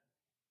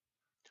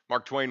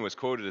Mark Twain was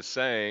quoted as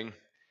saying,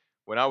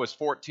 "When I was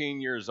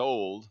 14 years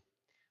old,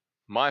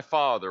 my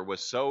father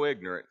was so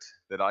ignorant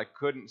that I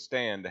couldn't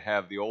stand to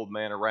have the old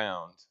man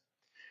around.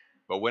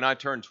 But when I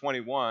turned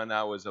 21,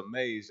 I was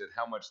amazed at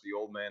how much the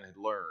old man had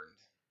learned."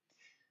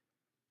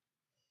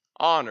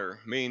 Honor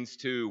means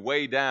to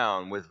weigh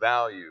down with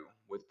value,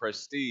 with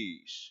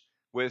prestige,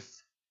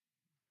 with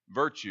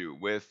virtue,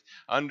 with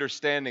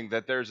understanding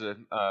that there's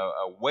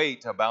a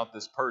weight about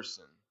this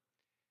person.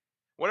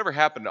 Whatever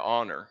happened to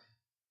honor?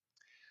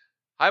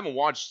 I haven't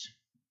watched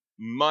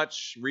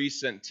much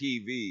recent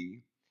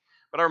TV,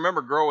 but I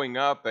remember growing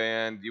up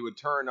and you would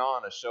turn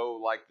on a show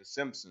like The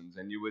Simpsons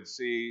and you would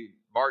see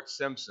Bart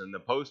Simpson, the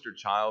poster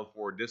child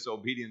for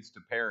disobedience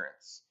to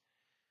parents.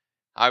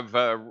 I've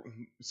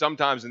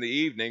sometimes in the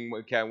evening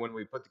when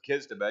we put the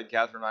kids to bed,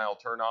 Catherine and I will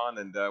turn on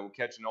and we'll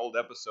catch an old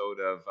episode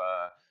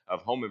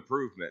of Home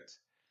Improvement,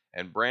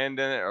 and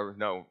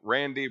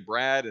Randy,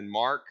 Brad, and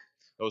Mark.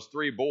 Those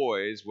three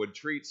boys would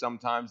treat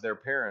sometimes their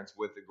parents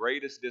with the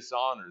greatest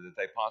dishonor that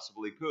they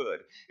possibly could.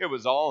 It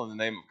was all in the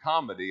name of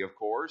comedy, of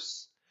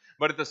course.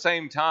 But at the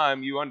same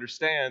time, you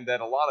understand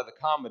that a lot of the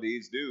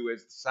comedies do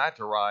is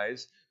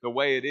satirize the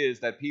way it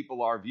is that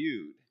people are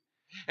viewed.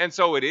 And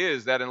so it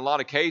is that in a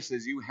lot of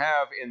cases, you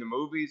have in the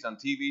movies, on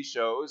TV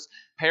shows,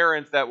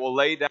 parents that will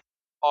lay down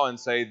the law and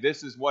say,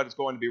 this is what is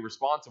going to be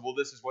responsible,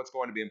 this is what's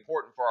going to be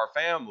important for our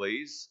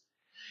families.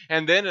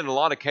 And then in a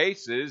lot of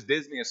cases,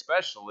 Disney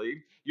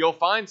especially, you'll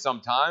find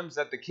sometimes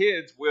that the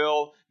kids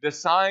will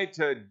decide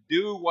to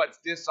do what's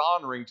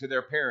dishonoring to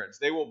their parents.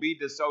 They will be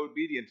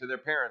disobedient to their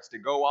parents to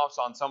go off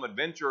on some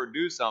adventure or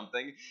do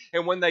something.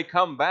 And when they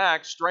come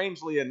back,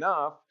 strangely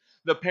enough,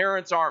 the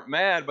parents aren't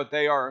mad, but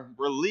they are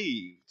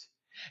relieved.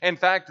 In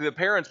fact, the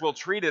parents will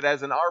treat it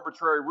as an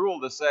arbitrary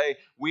rule to say,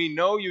 we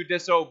know you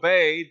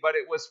disobeyed, but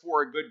it was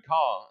for a good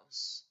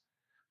cause.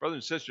 Brothers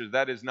and sisters,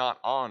 that is not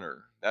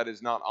honor. That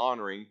is not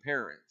honoring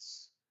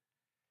parents.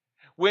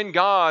 When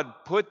God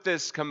put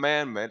this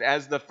commandment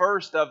as the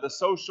first of the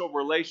social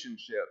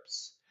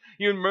relationships,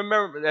 you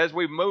remember as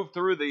we move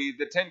through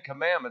the Ten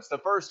Commandments, the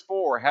first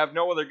four: have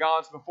no other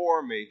gods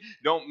before me,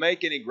 don't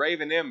make any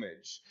graven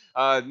image.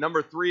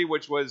 Number three,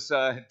 which was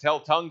tell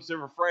tongues to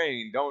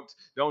refrain,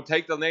 don't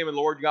take the name of the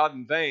Lord God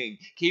in vain.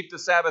 Keep the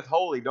Sabbath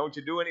holy, don't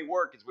you do any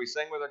work, as we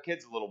sang with our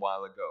kids a little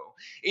while ago.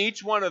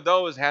 Each one of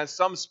those has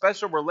some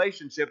special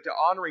relationship to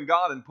honoring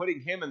God and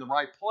putting Him in the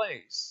right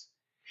place.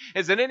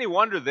 Is it any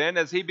wonder then,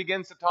 as he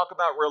begins to talk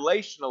about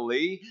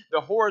relationally, the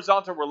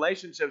horizontal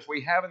relationships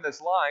we have in this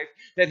life,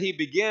 that he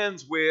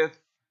begins with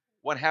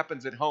what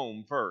happens at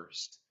home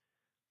first,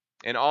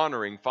 in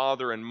honoring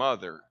father and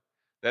mother,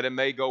 that it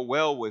may go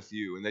well with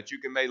you, and that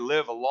you may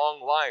live a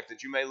long life,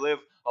 that you may live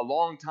a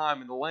long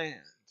time in the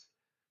land.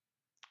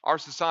 Our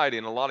society,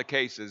 in a lot of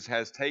cases,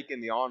 has taken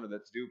the honor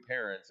that's due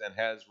parents and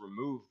has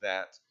removed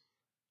that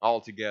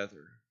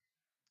altogether.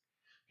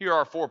 Here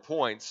are 4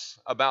 points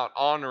about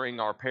honoring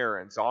our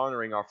parents,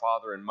 honoring our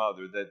father and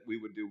mother, that we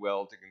would do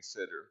well to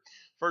consider.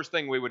 First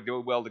thing we would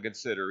do well to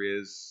consider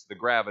is the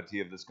gravity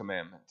of this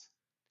commandment.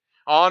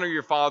 Honor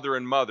your father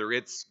and mother,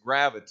 its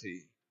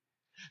gravity.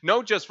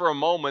 Note just for a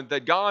moment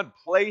that God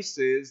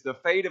places the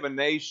fate of a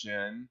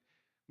nation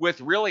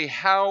with really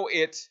how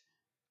it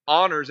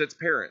honors its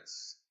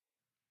parents,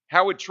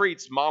 how it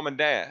treats mom and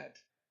dad.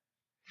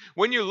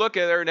 When you look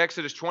at there in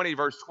Exodus 20,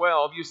 verse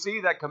 12, you see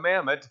that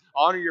commandment,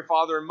 honor your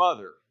father and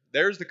mother.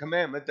 There's the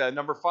commandment,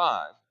 number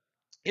 5.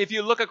 If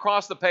you look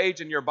across the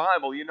page in your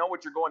Bible, you know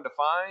what you're going to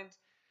find?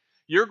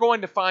 You're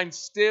going to find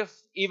stiff,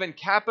 even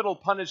capital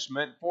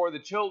punishment for the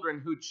children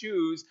who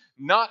choose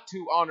not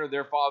to honor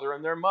their father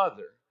and their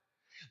mother.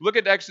 Look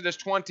at Exodus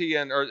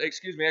 21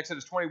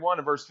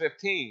 and verse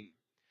 15.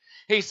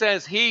 He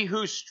says, he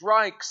who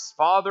strikes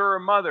father or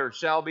mother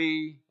shall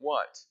be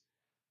what?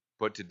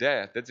 Put to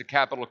death. It's a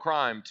capital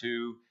crime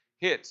to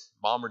hit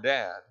mom or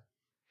dad.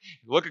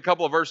 Look a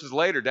couple of verses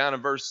later, down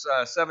in verse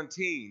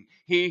 17.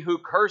 He who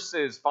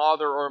curses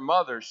father or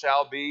mother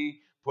shall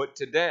be put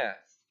to death.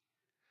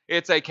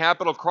 It's a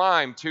capital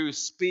crime to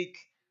speak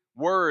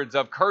words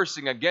of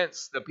cursing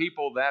against the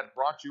people that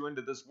brought you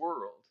into this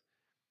world.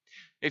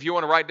 If you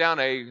want to write down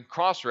a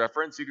cross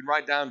reference, you can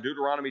write down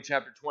Deuteronomy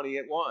chapter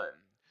 28:1.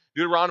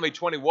 Deuteronomy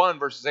 21,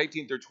 verses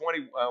 18 through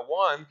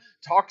 21,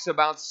 talks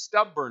about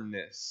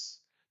stubbornness,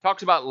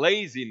 talks about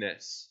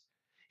laziness.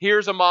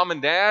 Here's a mom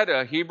and dad,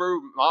 a Hebrew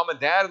mom and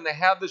dad, and they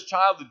have this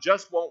child that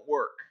just won't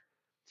work.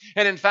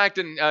 And in fact,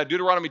 in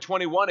Deuteronomy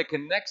 21, it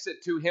connects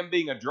it to him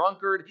being a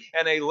drunkard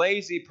and a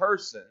lazy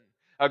person,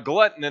 a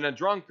glutton and a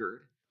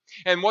drunkard.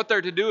 And what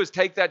they're to do is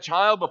take that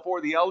child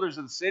before the elders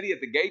of the city, at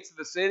the gates of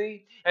the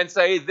city, and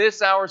say,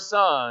 this our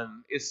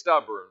son is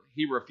stubborn.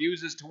 He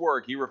refuses to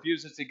work. He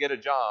refuses to get a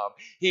job.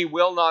 He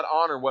will not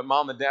honor what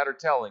mom and dad are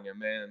telling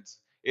him. And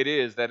it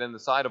is that in the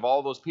sight of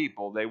all those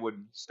people, they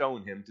would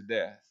stone him to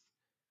death.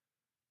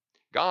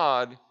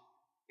 God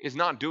is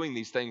not doing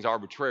these things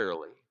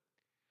arbitrarily.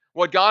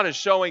 What God is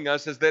showing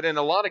us is that in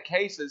a lot of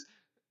cases,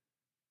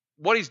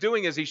 what he's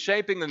doing is he's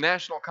shaping the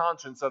national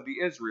conscience of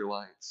the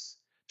Israelites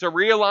to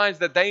realize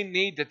that they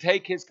need to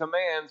take his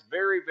commands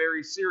very,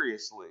 very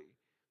seriously.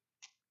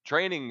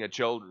 Training the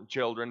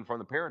children from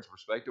the parents'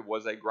 perspective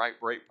was a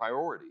great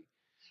priority.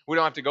 We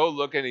don't have to go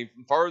look any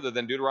further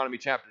than Deuteronomy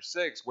chapter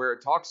 6, where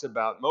it talks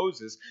about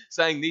Moses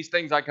saying, "These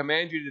things I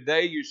command you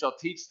today, you shall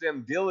teach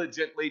them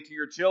diligently to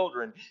your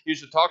children. You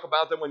shall talk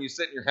about them when you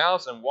sit in your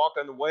house and walk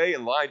on the way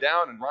and lie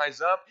down and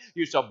rise up.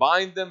 You shall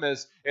bind them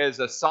as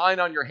a sign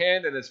on your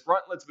hand and as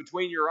frontlets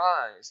between your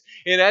eyes."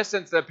 In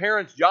essence, the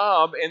parent's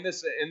job in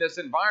this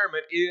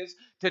environment is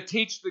to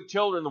teach the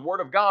children the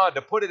Word of God,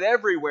 to put it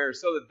everywhere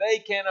so that they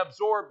can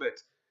absorb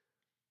it.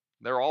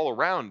 They're all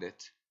around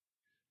it.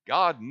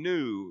 God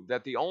knew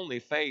that the only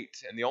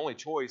fate and the only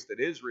choice that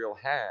Israel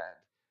had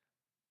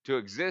to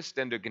exist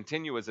and to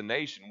continue as a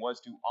nation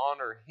was to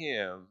honor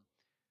Him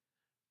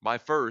by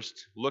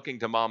first looking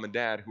to mom and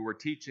dad, who were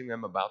teaching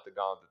them about the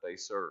God that they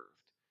served.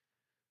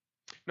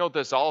 Note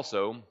this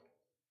also: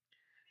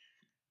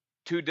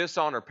 to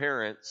dishonor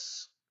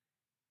parents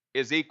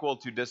is equal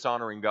to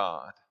dishonoring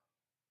God.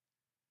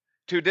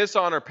 To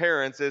dishonor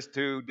parents is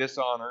to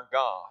dishonor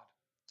God.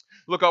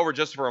 Look over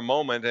just for a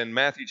moment in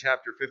Matthew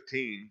chapter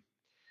 15.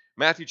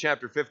 Matthew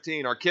chapter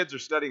 15, our kids are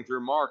studying through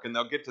Mark, and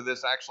they'll get to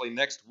this actually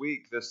next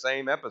week, this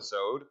same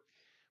episode.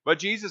 But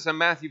Jesus in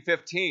Matthew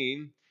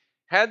 15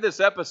 had this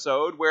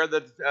episode where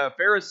the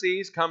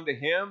Pharisees come to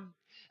him,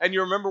 and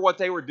you remember what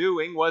they were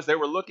doing was they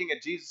were looking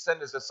at Jesus and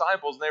his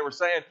disciples, and they were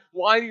saying,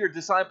 "Why do your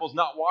disciples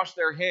not wash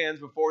their hands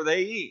before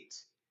they eat?"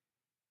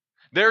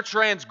 They're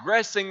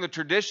transgressing the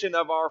tradition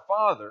of our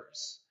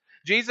fathers.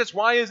 Jesus,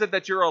 why is it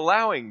that you're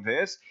allowing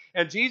this?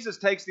 And Jesus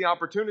takes the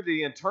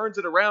opportunity and turns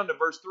it around to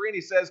verse 3, and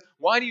he says,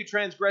 "Why do you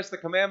transgress the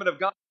commandment of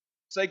God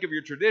for the sake of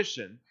your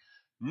tradition?"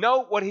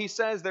 Note what he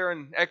says there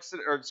in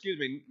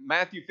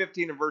Matthew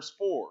 15 and verse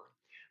 4.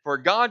 "For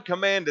God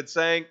commanded,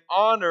 saying,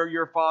 honor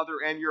your father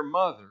and your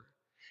mother.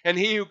 And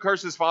he who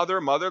curses father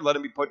or mother, let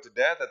him be put to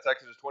death." That's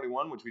Exodus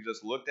 21, which we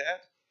just looked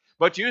at.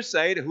 "But you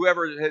say to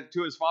whoever,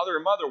 to his father or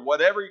mother,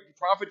 whatever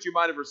profit you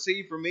might have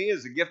received from me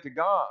is a gift to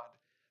God,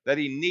 that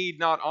he need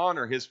not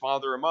honor his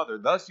father or mother.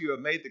 Thus you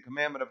have made the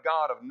commandment of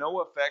God of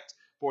no effect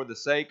for the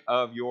sake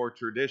of your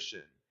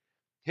tradition.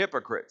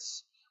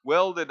 Hypocrites!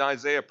 Well did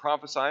Isaiah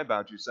prophesy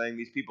about you, saying,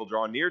 these people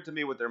draw near to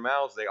me with their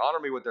mouths, they honor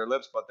me with their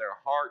lips, but their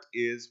heart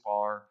is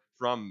far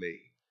from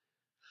me."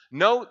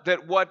 Note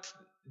that what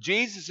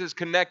Jesus is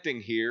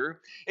connecting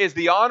here is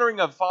the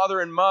honoring of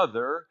father and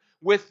mother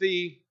with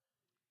their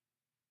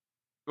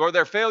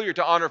failure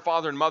to honor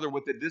father and mother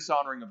with the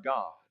dishonoring of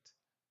God.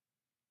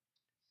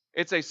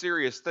 It's a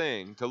serious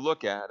thing to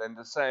look at and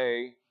to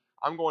say,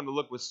 I'm going to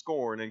look with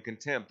scorn and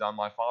contempt on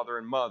my father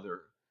and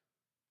mother.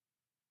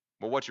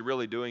 But what you're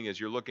really doing is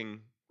you're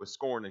looking with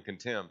scorn and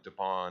contempt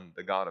upon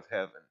the God of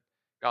heaven.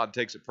 God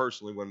takes it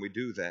personally when we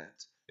do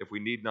that, if we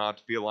need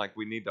not feel like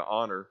we need to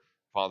honor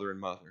father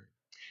and mother.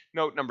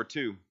 Note number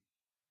 2.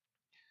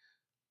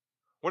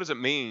 What does it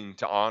mean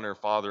to honor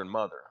father and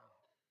mother?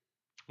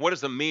 What is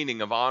the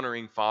meaning of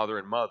honoring father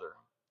and mother?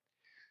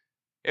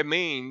 It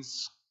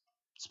means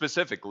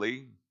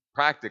specifically,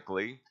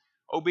 practically,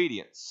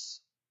 obedience.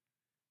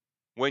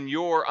 When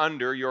you're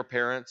under your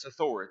parents'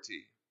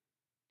 authority.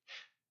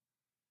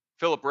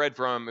 Philip read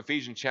from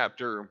Ephesians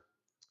chapter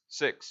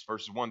 6,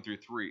 verses 1 through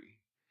 3.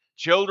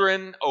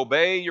 Children,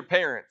 obey your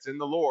parents in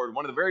the Lord.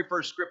 One of the very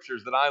first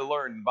scriptures that I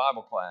learned in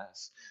Bible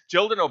class.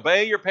 Children,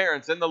 obey your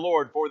parents in the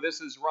Lord, for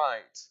this is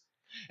right.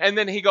 And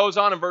then he goes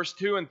on in verse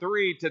 2 and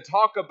 3 to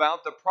talk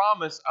about the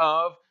promise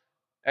of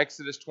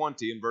Exodus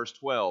 20 and verse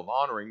 12,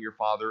 honoring your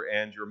father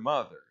and your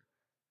mother.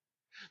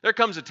 There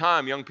comes a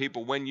time, young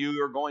people, when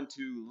you are going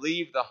to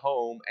leave the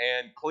home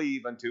and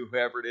cleave unto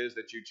whoever it is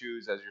that you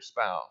choose as your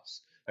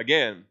spouse.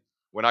 Again,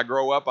 when I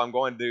grow up, I'm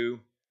going to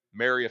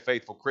marry a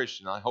faithful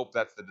Christian. I hope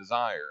that's the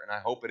desire, and I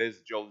hope it is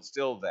that you'll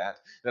instill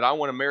that I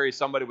want to marry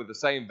somebody with the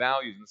same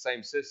values and the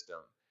same system.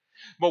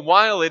 But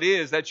while it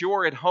is that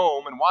you're at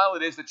home, and while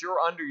it is that you're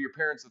under your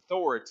parents'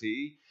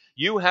 authority,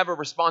 you have a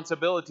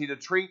responsibility to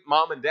treat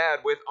mom and dad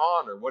with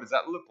honor. What does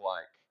that look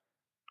like?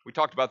 We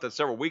talked about that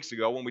several weeks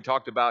ago when we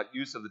talked about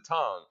use of the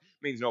tongue.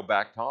 It means no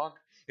back talk.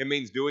 It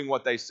means doing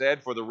what they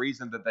said for the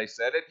reason that they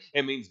said it.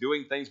 It means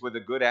doing things with a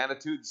good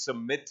attitude,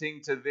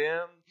 submitting to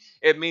them.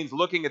 It means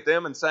looking at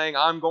them and saying,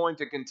 I'm going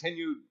to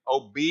continue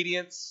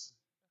obedience,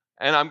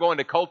 and I'm going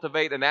to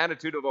cultivate an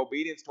attitude of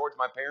obedience towards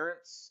my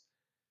parents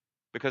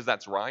because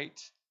that's right.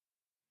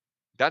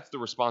 That's the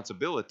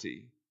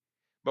responsibility.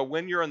 But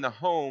when you're in the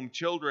home,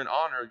 children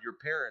honor your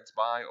parents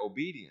by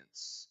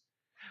obedience.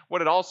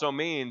 What it also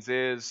means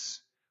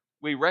is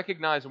we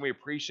recognize and we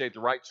appreciate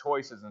the right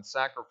choices and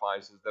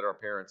sacrifices that our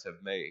parents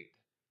have made.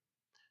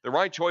 The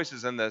right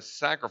choices and the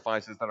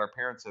sacrifices that our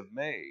parents have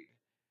made.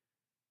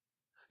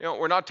 You know,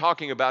 we're not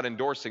talking about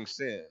endorsing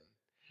sin.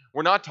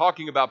 We're not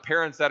talking about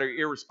parents that are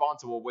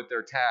irresponsible with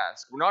their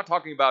task. We're not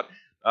talking about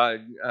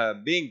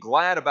being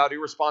glad about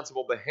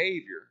irresponsible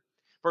behavior.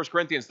 1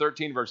 Corinthians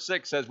 13 verse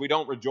 6 says we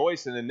don't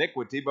rejoice in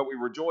iniquity, but we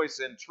rejoice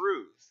in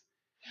truth.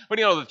 But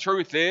you know, the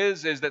truth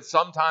is that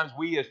sometimes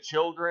we as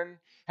children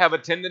have a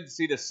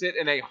tendency to sit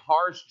in a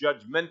harsh,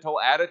 judgmental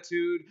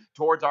attitude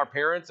towards our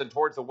parents and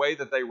towards the way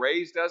that they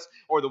raised us,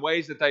 or the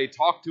ways that they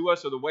talk to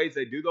us, or the ways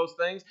they do those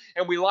things.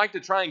 And we like to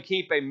try and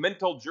keep a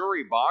mental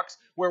jury box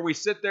where we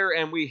sit there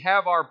and we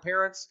have our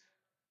parents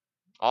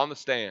on the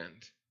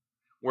stand,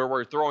 where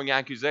we're throwing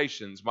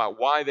accusations about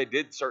why they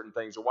did certain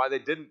things or why they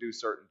didn't do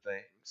certain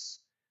things.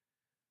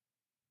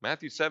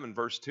 Matthew 7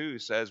 verse 2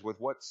 says, with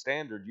what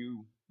standard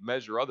you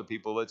measure other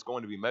people, it's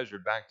going to be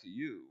measured back to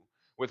you.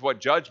 With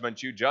what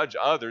judgment you judge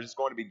others, it's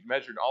going to be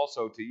measured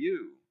also to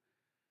you.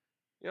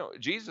 You know,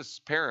 Jesus'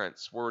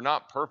 parents were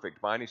not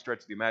perfect by any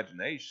stretch of the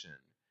imagination,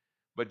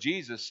 but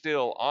Jesus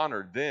still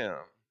honored them,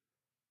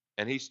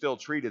 and he still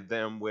treated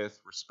them with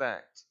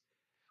respect.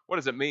 What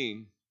does it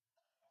mean?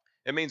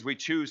 It means we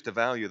choose to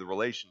value the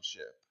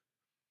relationship.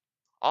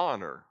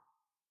 Honor,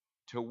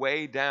 to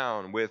weigh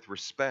down with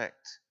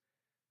respect,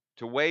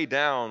 to weigh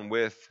down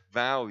with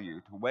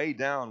value, to weigh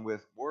down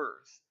with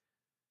worth.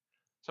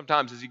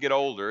 Sometimes as you get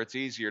older, it's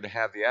easier to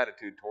have the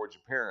attitude towards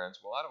your parents,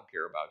 well, I don't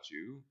care about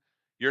you.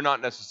 You're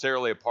not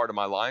necessarily a part of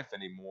my life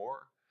anymore.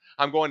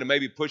 I'm going to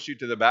maybe push you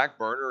to the back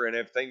burner, and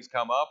if things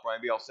come up,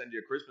 maybe I'll send you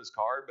a Christmas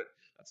card, but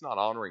that's not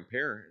honoring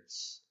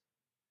parents.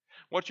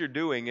 What you're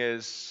doing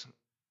is,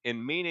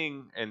 in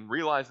meaning and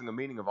realizing the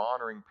meaning of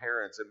honoring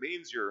parents, it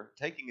means you're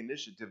taking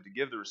initiative to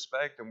give the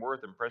respect and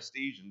worth and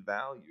prestige and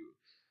value.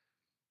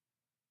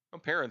 Well,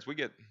 parents, we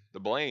get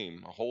the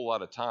blame a whole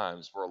lot of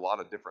times for a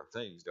lot of different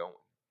things, don't we?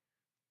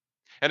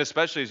 And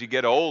especially as you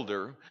get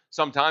older,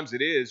 sometimes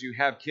it is you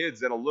have kids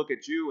that'll look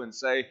at you and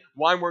say,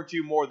 why weren't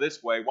you more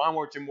this way? Why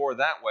weren't you more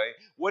that way?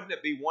 Wouldn't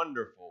it be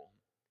wonderful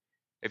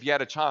if you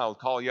had a child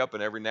call you up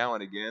and every now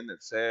and again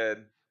that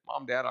said,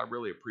 Mom, Dad, I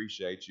really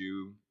appreciate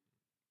you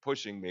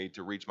pushing me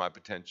to reach my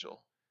potential.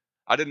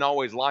 I didn't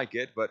always like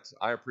it, but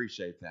I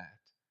appreciate that.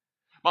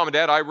 Mom and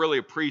Dad, I really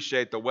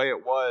appreciate the way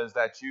it was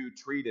that you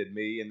treated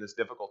me in this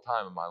difficult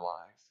time in my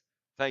life.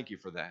 Thank you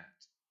for that.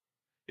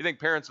 You think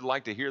parents would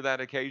like to hear that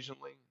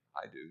occasionally?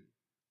 I do.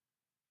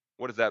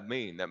 What does that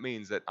mean? That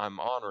means that I'm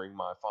honoring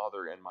my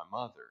father and my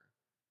mother,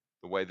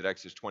 the way that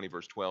Exodus 20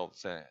 verse 12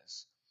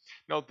 says.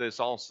 Note this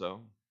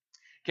also. You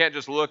can't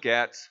just look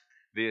at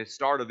the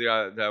start of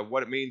the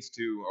what it means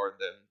to, or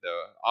the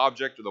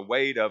object or the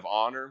weight of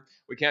honor.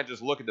 We can't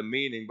just look at the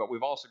meaning, but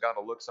we've also got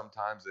to look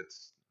sometimes at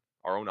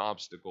our own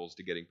obstacles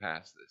to getting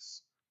past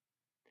this.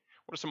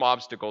 What are some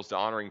obstacles to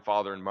honoring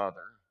father and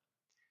mother?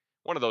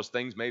 One of those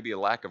things may be a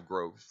lack of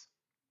growth.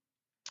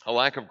 A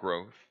lack of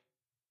growth.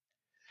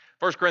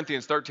 1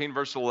 Corinthians 13,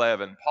 verse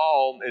 11,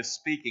 Paul is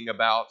speaking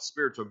about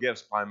spiritual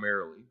gifts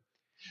primarily.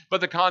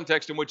 But the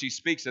context in which he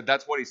speaks it,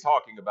 that's what he's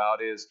talking about,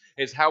 is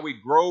how we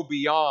grow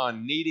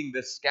beyond needing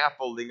this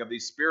scaffolding of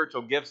these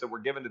spiritual gifts that were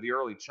given to the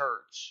early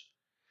church.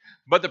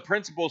 But the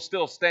principle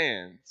still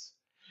stands.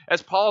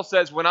 As Paul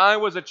says, when I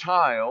was a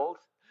child,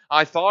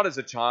 I thought as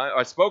a child,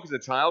 I spoke as a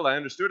child, I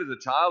understood as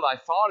a child, I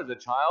thought as a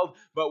child,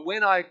 but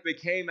when I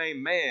became a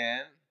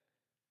man,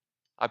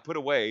 I put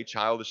away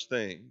childish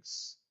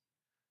things.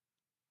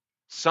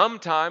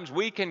 Sometimes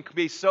we can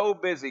be so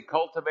busy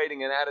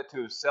cultivating an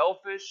attitude of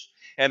selfish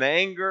and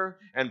anger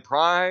and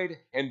pride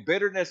and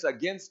bitterness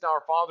against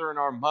our father and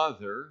our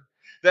mother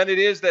that it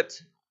is that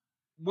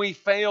we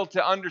fail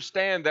to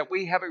understand that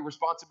we have a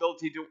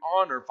responsibility to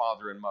honor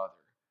father and mother.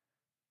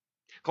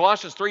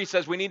 Colossians 3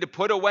 says we need to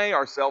put away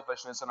our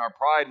selfishness and our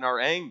pride and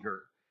our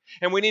anger.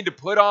 And we need to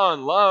put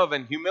on love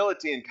and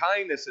humility and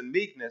kindness and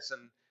meekness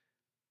and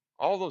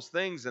all those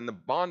things in the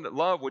bond of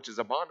love, which is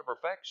a bond of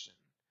perfection.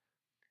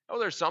 Oh,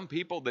 there's some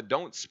people that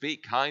don't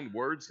speak kind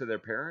words to their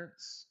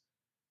parents.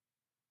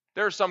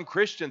 There are some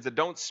Christians that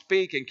don't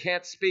speak and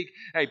can't speak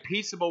a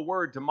peaceable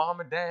word to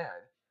mom and dad.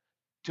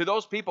 To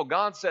those people,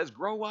 God says,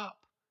 grow up.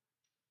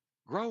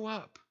 Grow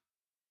up.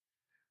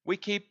 We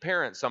keep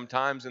parents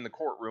sometimes in the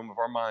courtroom of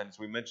our minds,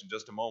 we mentioned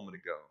just a moment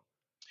ago.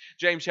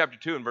 James chapter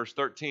 2 and verse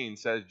 13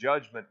 says,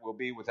 judgment will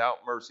be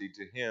without mercy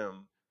to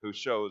him who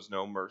shows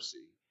no mercy.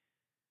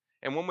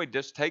 And when we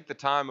just take the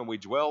time and we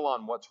dwell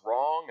on what's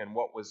wrong and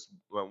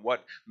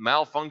what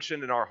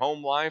malfunctioned in our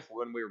home life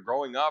when we were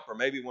growing up, or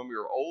maybe when we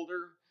were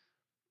older,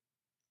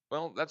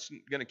 well, that's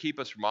going to keep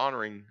us from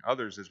honoring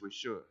others as we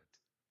should.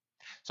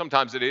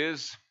 Sometimes it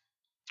is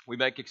we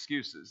make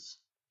excuses.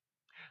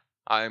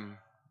 I'm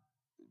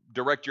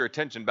direct your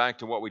attention back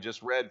to what we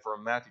just read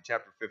from Matthew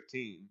chapter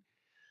 15.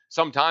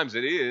 Sometimes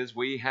it is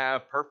we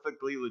have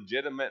perfectly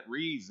legitimate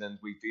reasons,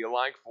 we feel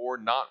like, for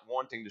not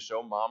wanting to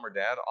show mom or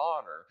dad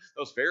honor.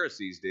 Those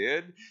Pharisees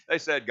did. They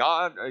said,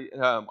 God,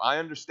 I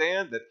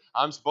understand that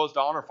I'm supposed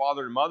to honor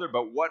father and mother,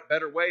 but what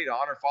better way to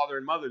honor father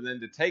and mother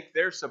than to take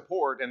their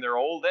support in their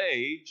old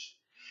age,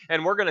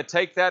 and we're going to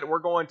take that and we're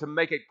going to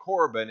make it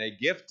Corban, a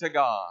gift to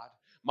God.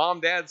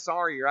 Mom, Dad,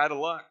 sorry, you're out of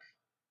luck.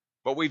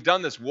 But we've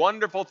done this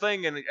wonderful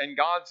thing in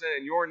God's,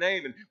 in your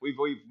name, and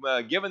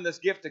we've given this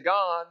gift to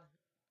God.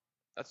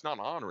 That's not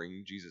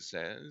honoring, Jesus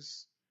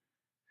says.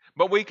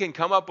 But we can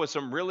come up with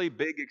some really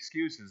big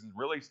excuses, and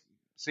really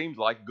seems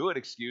like good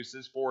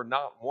excuses for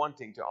not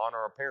wanting to honor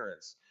our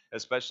parents,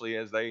 especially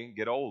as they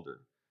get older.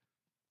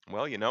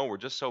 Well, we're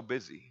just so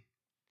busy.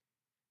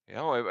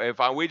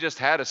 We just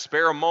had a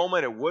spare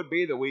moment, it would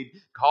be that we'd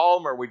call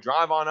them or we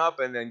drive on up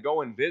and then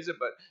go and visit.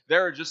 But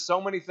there are just so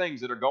many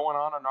things that are going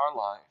on in our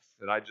life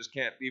that I just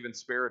can't even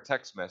spare a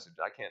text message.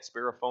 I can't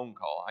spare a phone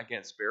call. I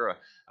can't spare a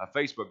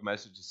Facebook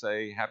message to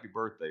say happy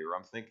birthday or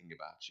I'm thinking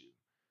about you.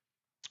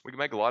 We can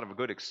make a lot of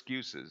good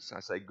excuses. I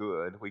say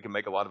good. We can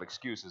make a lot of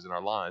excuses in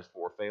our lives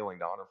for failing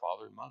to honor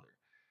father and mother.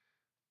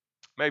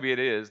 Maybe it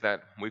is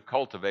that we've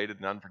cultivated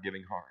an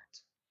unforgiving heart.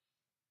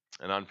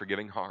 An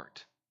unforgiving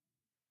heart.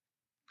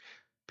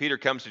 Peter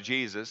comes to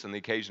Jesus on the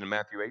occasion of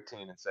Matthew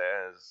 18 and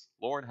says,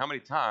 Lord, how many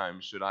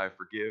times should I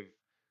forgive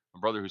a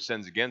brother who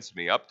sins against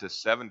me? Up to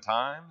 7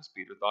 times?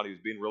 Peter thought he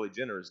was being really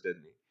generous,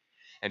 didn't he?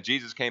 And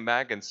Jesus came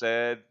back and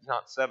said,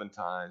 not 7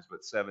 times,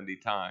 but 70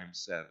 times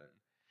 7.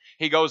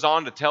 He goes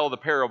on to tell the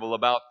parable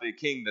about the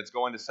king that's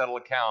going to settle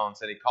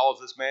accounts, and he calls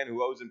this man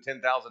who owes him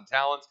 10,000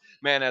 talents.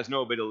 Man has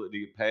no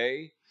ability to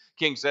pay.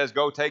 King says,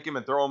 go take him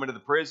and throw him into the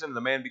prison.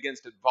 The man begins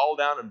to fall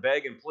down and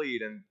beg and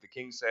plead, and the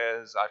king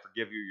says, I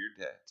forgive you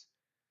your debt.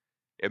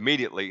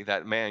 Immediately,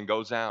 that man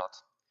goes out,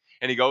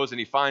 and he goes and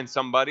he finds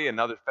somebody,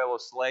 another fellow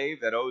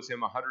slave, that owes him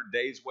 100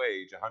 days'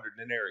 wage, 100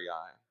 denarii.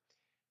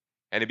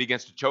 And he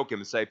begins to choke him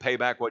and say, pay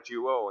back what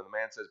you owe. And the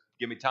man says,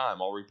 give me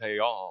time, I'll repay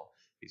all.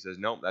 He says,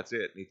 nope, that's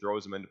it. And he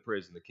throws him into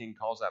prison. The king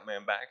calls that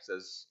man back,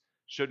 says,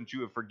 shouldn't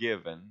you have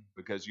forgiven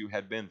because you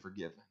had been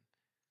forgiven?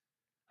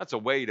 That's a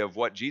weight of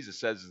what Jesus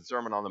says in the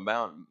Sermon on the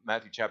Mount,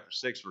 Matthew chapter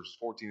 6, verses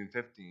 14 and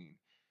 15.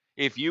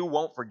 If you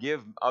won't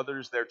forgive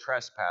others their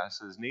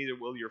trespasses, neither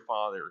will your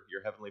Father,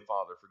 your heavenly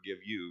Father,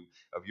 forgive you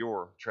of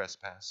your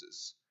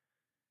trespasses.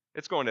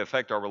 It's going to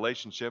affect our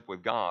relationship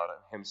with God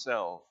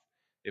himself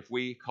if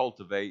we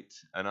cultivate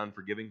an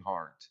unforgiving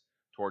heart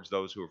towards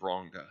those who have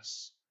wronged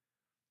us.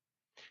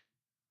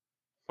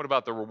 What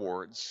about the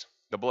rewards,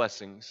 the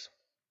blessings?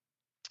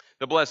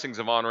 The blessings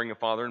of honoring a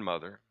father and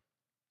mother.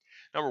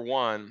 Number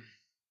one,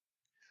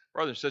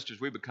 brothers and sisters,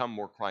 we become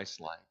more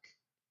Christ-like.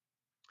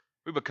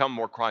 We become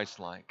more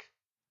Christ-like.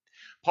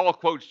 Paul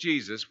quotes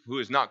Jesus, who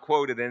is not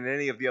quoted in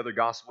any of the other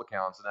gospel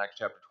accounts, in Acts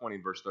chapter 20,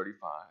 verse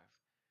 35.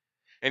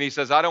 And he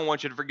says, I don't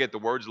want you to forget the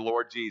words of the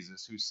Lord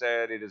Jesus, who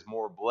said, it is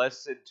more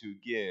blessed to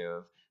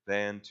give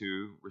than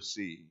to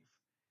receive.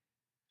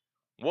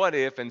 What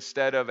if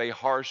instead of a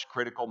harsh,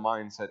 critical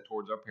mindset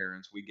towards our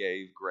parents, we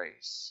gave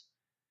grace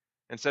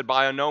and said,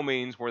 by no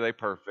means were they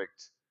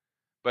perfect,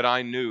 but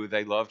I knew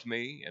they loved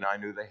me and I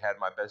knew they had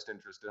my best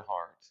interest at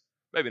heart.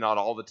 Maybe not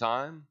all the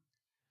time,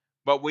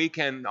 but we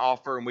can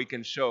offer and we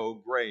can show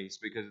grace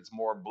because it's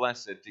more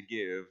blessed to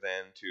give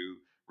than to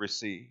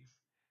receive.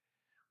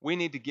 We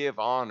need to give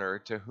honor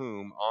to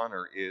whom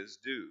honor is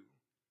due.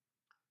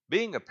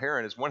 Being a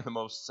parent is one of the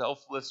most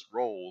selfless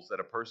roles that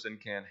a person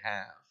can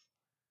have.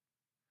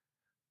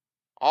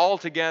 All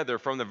together,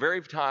 from the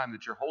very time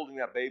that you're holding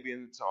that baby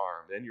in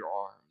your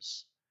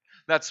arms,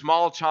 that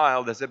small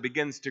child, as it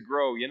begins to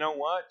grow, you know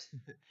what?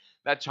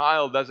 That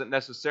child doesn't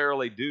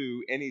necessarily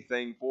do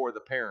anything for the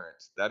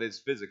parent, that is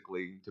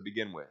physically to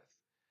begin with.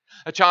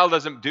 A child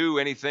doesn't do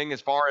anything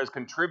as far as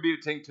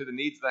contributing to the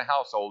needs of the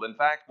household. In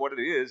fact, what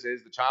it is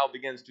the child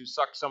begins to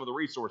suck some of the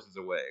resources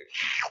away.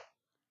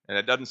 And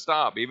it doesn't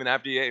stop. Even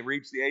after you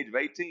reach the age of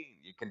 18,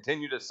 you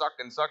continue to suck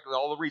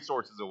all the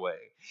resources away.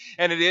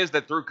 And it is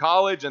that through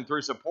college and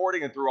through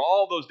supporting and through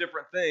all those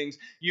different things,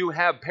 you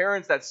have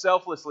parents that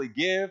selflessly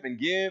give and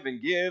give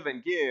and give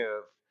and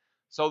give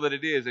so that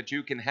it is that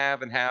you can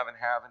have and have and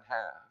have and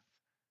have.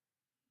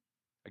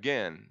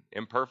 Again,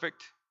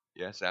 imperfect?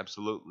 Yes,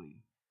 absolutely.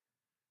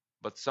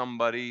 But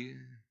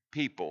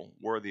people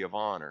worthy of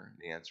honor?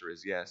 The answer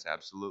is yes,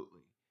 absolutely.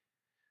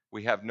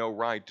 We have no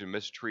right to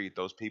mistreat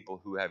those people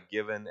who have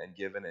given and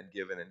given and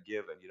given and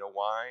given. You know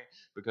why?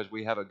 Because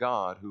we have a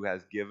God who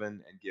has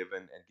given and given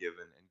and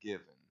given and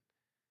given.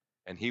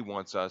 And he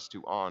wants us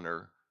to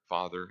honor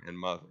father and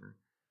mother.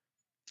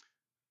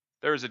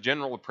 There is a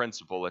general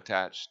principle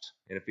attached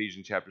in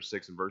Ephesians chapter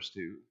 6 and verse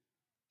 2.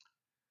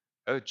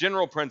 A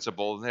general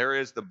principle, there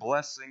is the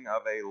blessing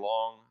of a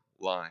long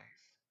life.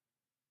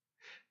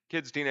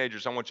 Kids,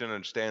 teenagers, I want you to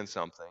understand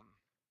something.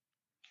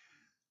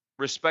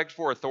 Respect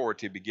for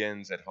authority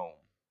begins at home.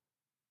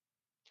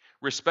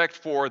 Respect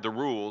for the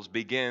rules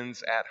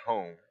begins at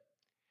home.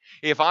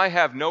 If I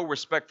have no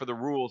respect for the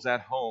rules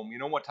at home, you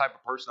know what type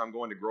of person I'm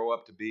going to grow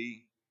up to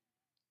be?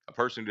 A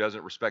person who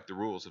doesn't respect the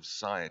rules of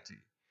society.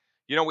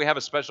 You know, we have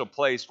a special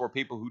place for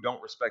people who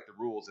don't respect the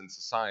rules in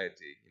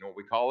society. You know what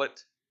we call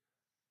it?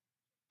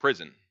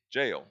 Prison,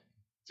 jail.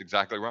 It's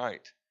exactly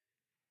right.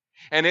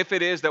 And if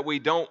it is that we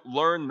don't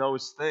learn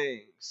those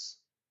things,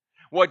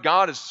 what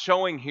God is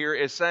showing here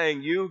is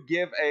saying you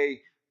give a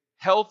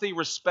healthy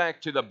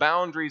respect to the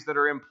boundaries that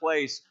are in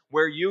place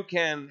where you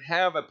can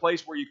have a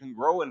place where you can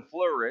grow and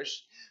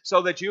flourish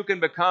so that you can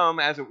become,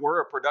 as it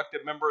were, a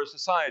productive member of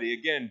society.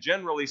 Again,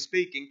 generally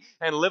speaking,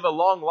 and live a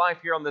long life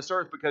here on this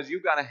earth because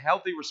you've got a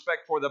healthy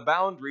respect for the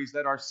boundaries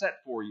that are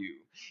set for you.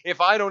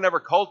 If I don't ever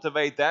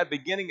cultivate that,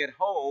 beginning at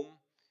home,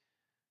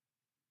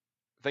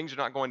 things are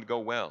not going to go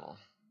well.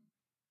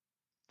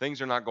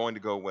 Things are not going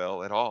to go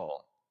well at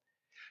all.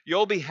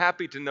 You'll be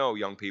happy to know,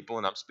 young people,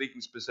 and I'm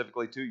speaking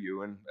specifically to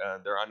you, and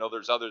I know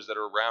there's others that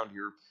are around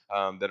here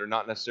that are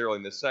not necessarily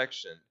in this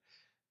section.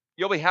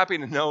 You'll be happy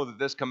to know that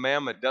this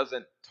commandment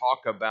doesn't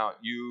talk about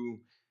you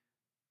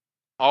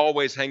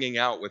always hanging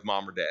out with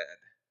mom or dad.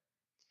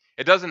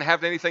 It doesn't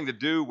have anything to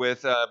do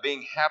with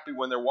being happy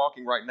when they're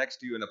walking right next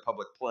to you in a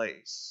public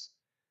place.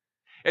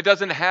 It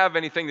doesn't have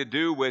anything to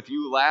do with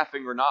you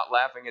laughing or not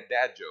laughing at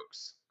dad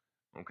jokes.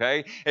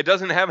 Okay? It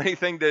doesn't have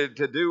anything to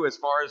do as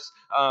far as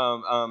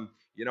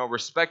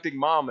respecting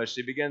mom as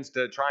she begins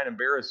to try and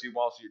embarrass you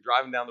while you're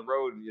driving down the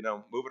road and,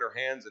 moving her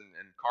hands and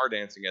car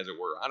dancing, as it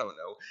were. I don't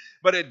know.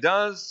 But it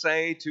does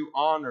say to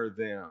honor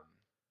them,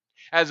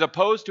 as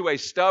opposed to a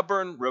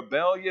stubborn,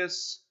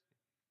 rebellious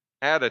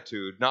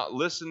attitude, not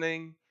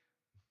listening,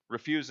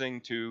 refusing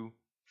to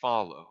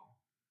follow.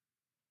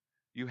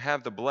 You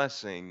have the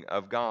blessing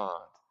of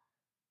God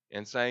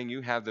and saying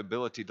you have the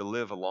ability to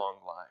live a long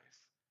life.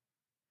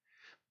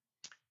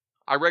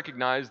 I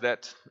recognize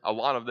that a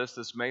lot of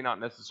this may not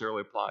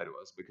necessarily apply to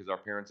us because our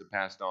parents have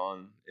passed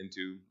on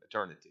into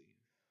eternity.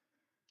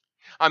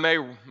 I may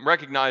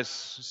recognize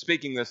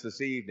speaking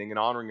this evening and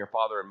honoring your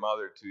father and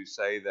mother to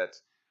say that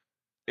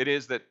it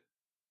is that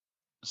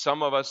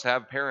some of us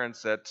have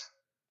parents that,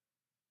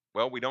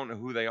 well, we don't know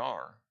who they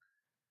are.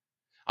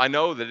 I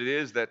know that it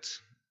is that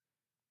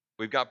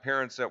we've got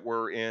parents that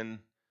were in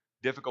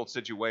difficult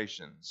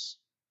situations.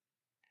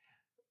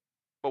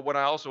 But what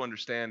I also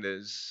understand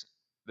is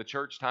the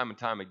church, time and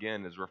time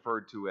again, is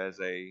referred to as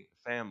a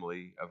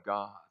family of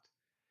God.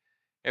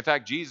 In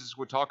fact, Jesus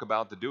would talk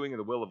about the doing of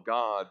the will of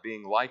God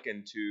being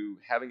likened to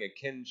having a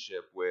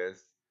kinship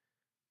with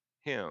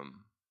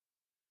Him.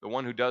 The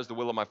one who does the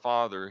will of my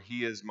Father,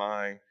 he is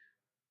my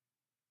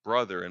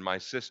brother and my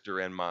sister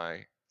and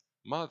my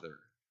mother.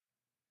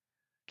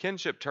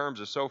 Kinship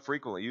terms are so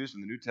frequently used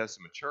in the New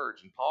Testament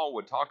church, and Paul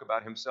would talk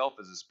about himself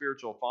as a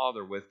spiritual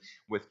father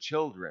with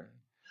children.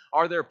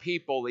 Are there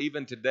people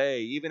even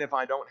today, even if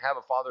I don't have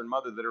a father and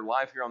mother that are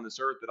alive here on this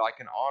earth that I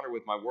can honor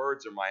with my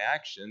words or my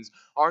actions?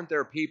 Aren't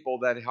there people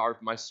that are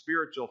my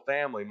spiritual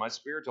family, my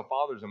spiritual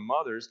fathers and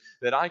mothers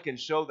that I can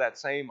show that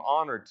same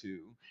honor to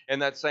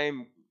and that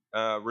same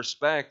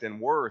respect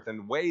and worth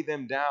and weigh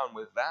them down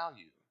with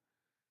value?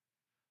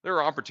 There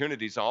are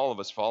opportunities to all of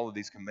us follow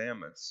these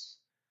commandments.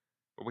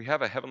 But we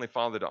have a Heavenly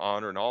Father to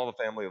honor and all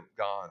the family of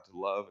God to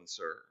love and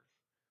serve.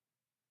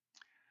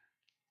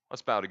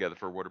 Let's bow together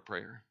for a word of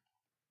prayer.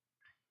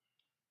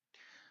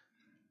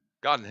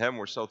 God in heaven,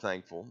 we're so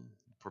thankful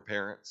for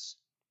parents.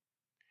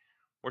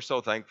 We're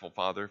so thankful,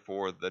 Father,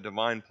 for the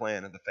divine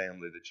plan of the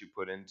family that you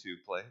put into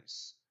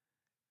place.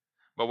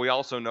 But we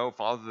also know,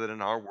 Father, that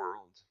in our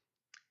world,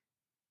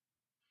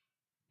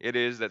 it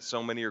is that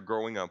so many are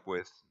growing up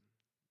with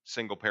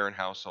single parent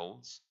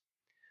households,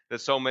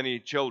 that so many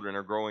children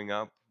are growing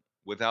up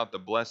without the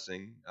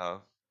blessing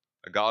of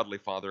a godly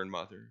father and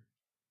mother.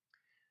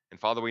 And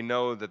Father, we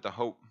know that the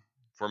hope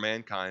for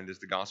mankind is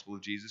the gospel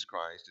of Jesus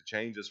Christ to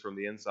change us from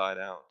the inside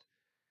out,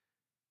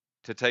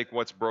 to take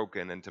what's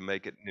broken and to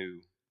make it new,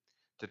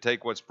 to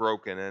take what's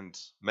broken and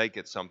make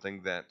it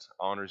something that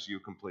honors you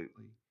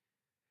completely.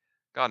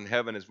 God in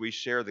heaven, as we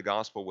share the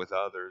gospel with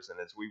others and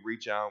as we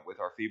reach out with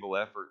our feeble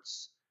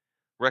efforts,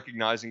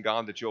 recognizing,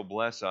 God, that you'll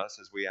bless us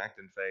as we act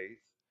in faith,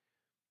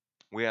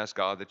 we ask,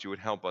 God, that you would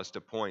help us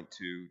to point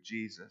to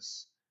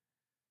Jesus,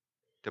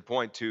 to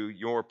point to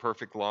your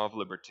perfect law of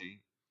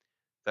liberty,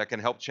 that can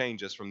help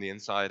change us from the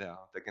inside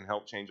out, that can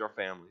help change our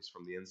families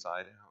from the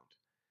inside out.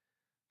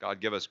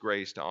 God, give us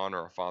grace to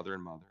honor our father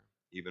and mother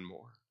even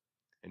more.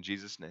 In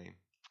Jesus' name,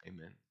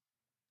 amen.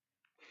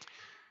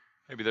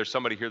 Maybe there's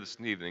somebody here this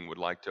evening would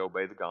like to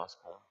obey the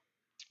gospel.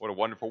 What a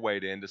wonderful way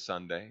to end a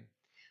Sunday.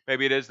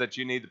 Maybe it is that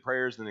you need the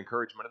prayers and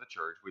encouragement of the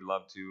church. We'd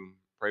love to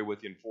pray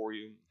with you and for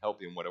you,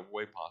 help you in whatever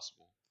way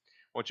possible.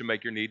 Won't you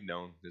make your need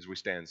known as we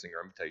stand and sing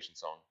our invitation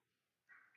song?